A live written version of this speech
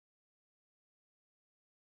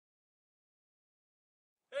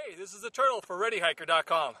Hey, this is the Turtle for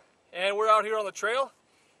Readyhiker.com, and we're out here on the trail,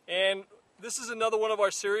 and this is another one of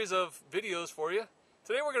our series of videos for you.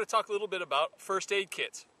 Today we're going to talk a little bit about first aid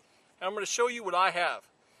kits, and I'm going to show you what I have.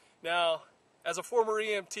 Now, as a former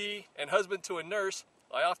EMT and husband to a nurse,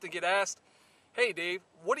 I often get asked, hey Dave,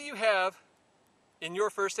 what do you have in your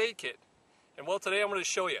first aid kit? And well, today I'm going to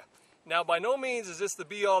show you. Now, by no means is this the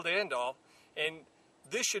be-all to end-all, and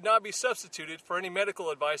this should not be substituted for any medical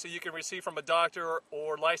advice that you can receive from a doctor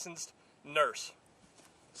or licensed nurse.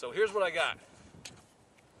 So here's what I got.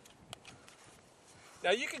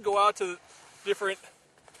 Now you can go out to different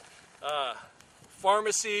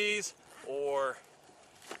pharmacies or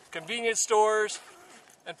convenience stores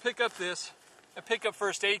and pick up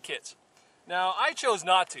first aid kits. Now I chose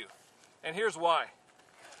not to, and here's why.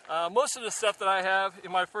 Most of the stuff that I have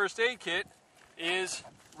in my first aid kit is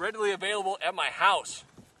readily available at my house.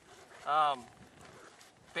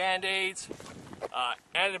 Band-aids,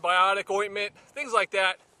 antibiotic ointment, things like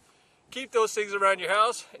that. Keep those things around your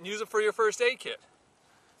house and use them for your first aid kit.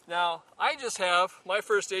 Now, I just have my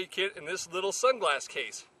first aid kit in this little sunglass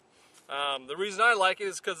case. The reason I like it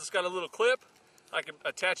is because it's got a little clip. I can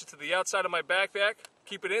attach it to the outside of my backpack,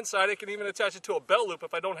 keep it inside. I can even attach it to a belt loop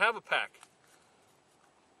if I don't have a pack.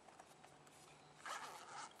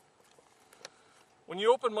 When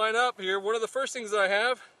you open mine up here, one of the first things that I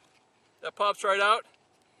have that pops right out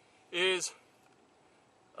is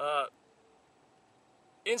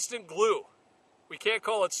instant glue. We can't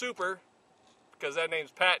call it super because that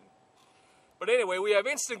name's patent. But anyway, we have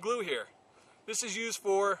instant glue here. This is used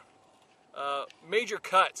for major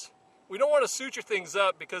cuts. We don't want to suture things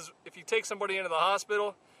up because if you take somebody into the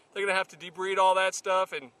hospital, they're going to have to debride all that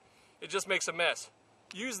stuff and it just makes a mess.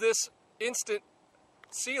 Use this instant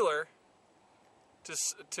sealer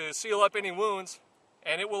to seal up any wounds,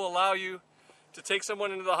 and it will allow you to take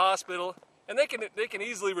someone into the hospital, and they can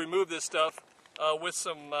easily remove this stuff with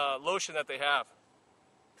some lotion that they have.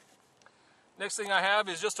 Next thing I have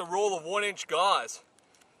is just a roll of 1-inch gauze.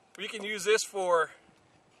 You can use this for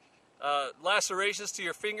lacerations to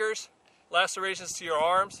your fingers, lacerations to your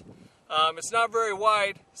arms. It's not very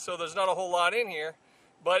wide, so there's not a whole lot in here,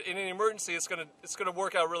 but in an emergency it's gonna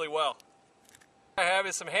work out really well. What I have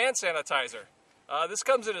is some hand sanitizer. This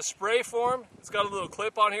comes in a spray form. It's got a little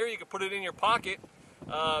clip on here. You can put it in your pocket.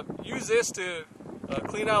 Use this to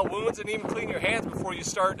clean out wounds and even clean your hands before you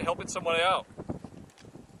start helping someone out.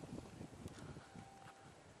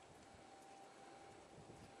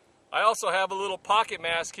 I also have a little pocket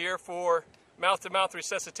mask here for mouth-to-mouth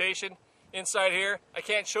resuscitation. Inside here, I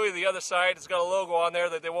can't show you the other side. It's got a logo on there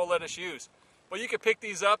that they won't let us use. But you can pick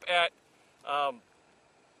these up at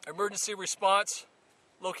emergency response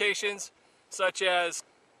locations, such as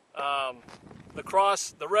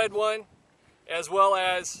the red one, as well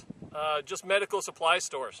as just medical supply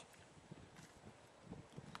stores.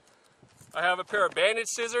 I have a pair of bandage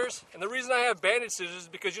scissors, and the reason I have bandage scissors is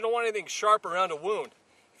because you don't want anything sharp around a wound.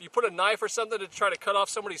 If you put a knife or something to try to cut off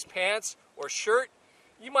somebody's pants or shirt,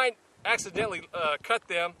 you might accidentally cut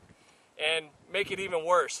them and make it even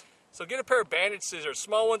worse. So get a pair of bandage scissors.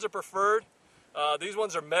 Small ones are preferred. These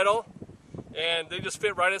ones are metal, and they just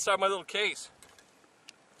fit right inside my little case.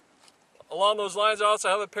 Along those lines, I also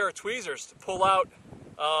have a pair of tweezers to pull out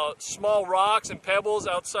small rocks and pebbles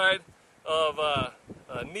outside of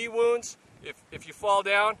knee wounds if you fall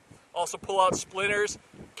down. Also pull out splinters,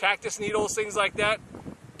 cactus needles, things like that.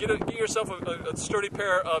 Get yourself a sturdy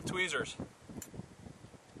pair of tweezers.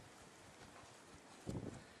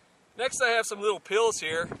 Next, I have some little pills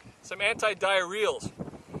here, some anti-diarrheals.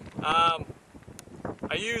 I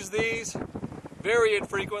use these very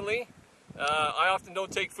infrequently. I often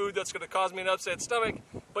don't take food that's going to cause me an upset stomach,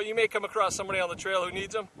 but you may come across somebody on the trail who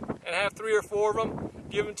needs them, and have 3 or 4 of them,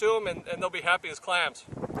 give them to them, and they'll be happy as clams.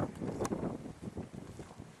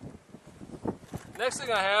 Next thing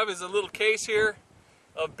I have is a little case here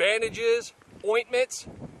of bandages, ointments,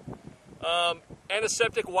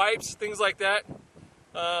 antiseptic wipes, things like that.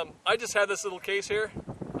 I just have this little case here.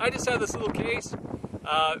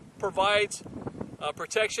 Provides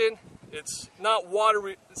protection. It's not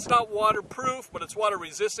waterproof, but it's water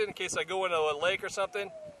resistant in case I go into a lake or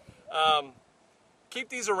something. Keep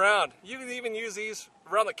these around. You can even use these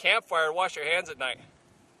around the campfire to wash your hands at night.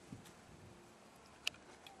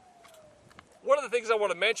 One of the things I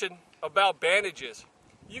want to mention about bandages,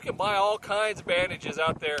 you can buy all kinds of bandages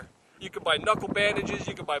out there. You can buy knuckle bandages,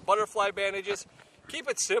 you can buy butterfly bandages. Keep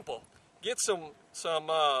it simple. Get some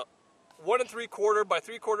 1 3/4 by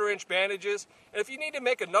 3/4 inch bandages, and if you need to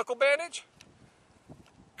make a knuckle bandage,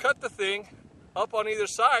 cut the thing up on either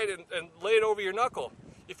side and lay it over your knuckle.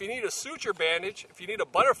 If you need a suture bandage, if you need a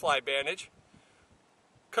butterfly bandage,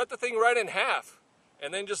 cut the thing right in half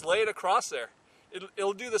and then just lay it across there.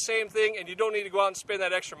 It'll do the same thing, and you don't need to go out and spend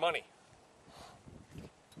that extra money.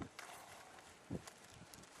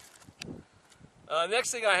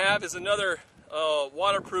 Next thing I have is another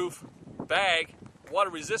waterproof bag,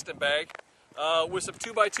 water-resistant bag, with some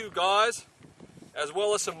 2x2 gauze, as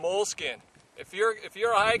well as some moleskin. If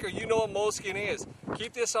you're a hiker, you know what moleskin is.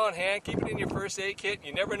 Keep this on hand, keep it in your first aid kit.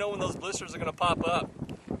 You never know when those blisters are going to pop up.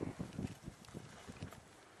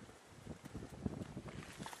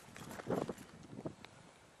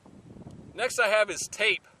 Next I have is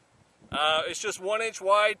tape. It's just 1-inch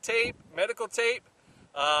wide tape, medical tape.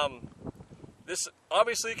 This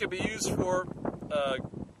obviously can be used for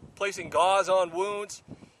placing gauze on wounds,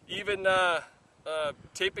 even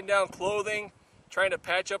taping down clothing, trying to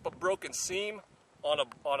patch up a broken seam on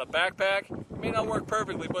a backpack. It may not work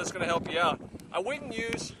perfectly, but it's going to help you out. I wouldn't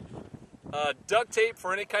use duct tape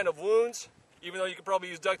for any kind of wounds, even though you could probably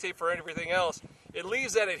use duct tape for everything else. It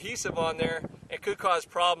leaves that adhesive on there and could cause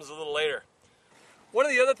problems a little later. One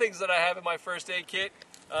of the other things that I have in my first aid kit,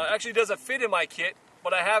 actually doesn't fit in my kit,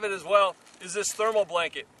 but I have it as well, is this thermal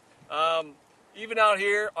blanket. Even out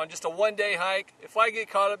here on just a one-day hike, if I get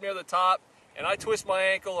caught up near the top and I twist my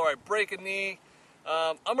ankle or I break a knee,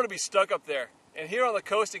 I'm going to be stuck up there. And here on the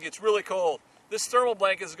coast it gets really cold. This thermal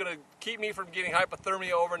blanket is going to keep me from getting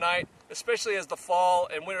hypothermia overnight, especially as the fall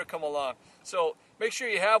and winter come along. So make sure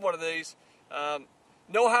you have one of these,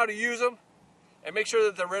 know how to use them, and make sure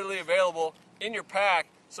that they're readily available in your pack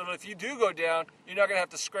so that if you do go down, you're not going to have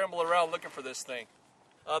to scramble around looking for this thing.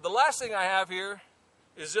 The last thing I have here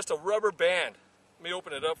is just a rubber band. Let me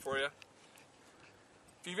open it up for you.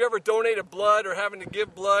 If you've ever donated blood or having to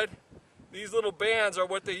give blood, these little bands are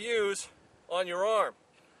what they use on your arm.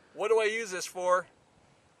 What do I use this for?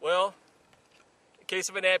 Well, in case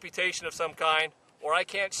of an amputation of some kind, or I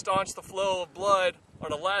can't staunch the flow of blood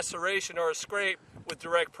on a laceration or a scrape with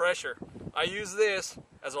direct pressure. I use this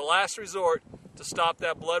as a last resort to stop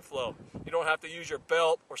that blood flow. You don't have to use your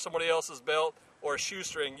belt or somebody else's belt or a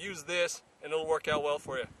shoestring. Use this and it'll work out well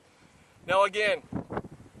for you. Now again,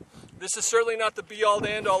 this is certainly not the be-all and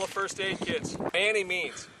end-all of first aid kits by any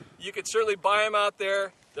means. You can certainly buy them out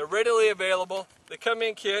there. They're readily available. They come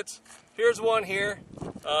in kits. Here's one here,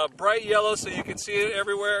 bright yellow so you can see it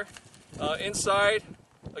everywhere. Inside,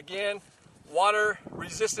 again,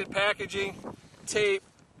 water-resistant packaging, tape,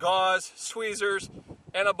 gauze, tweezers,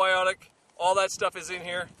 antibiotic, all that stuff is in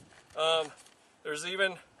here. There's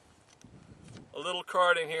even a little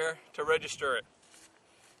card in here to register it,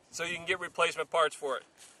 so you can get replacement parts for it.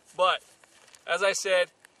 But, as I said,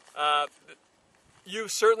 you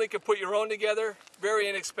certainly can put your own together, very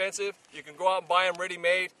inexpensive. You can go out and buy them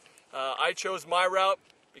ready-made. I chose my route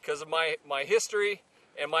because of my history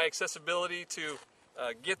and my accessibility to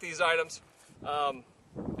get these items.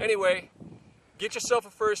 Anyway, get yourself a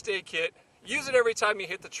first aid kit. Use it every time you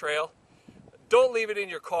hit the trail. Don't leave it in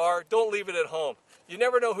your car. Don't leave it at home. You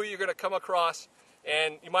never know who you're going to come across,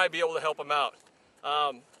 and you might be able to help them out.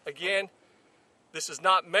 Again, this is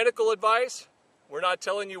not medical advice. We're not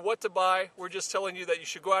telling you what to buy. We're just telling you that you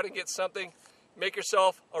should go out and get something. Make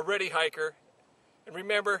yourself a ready hiker. And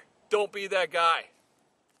remember, don't be that guy.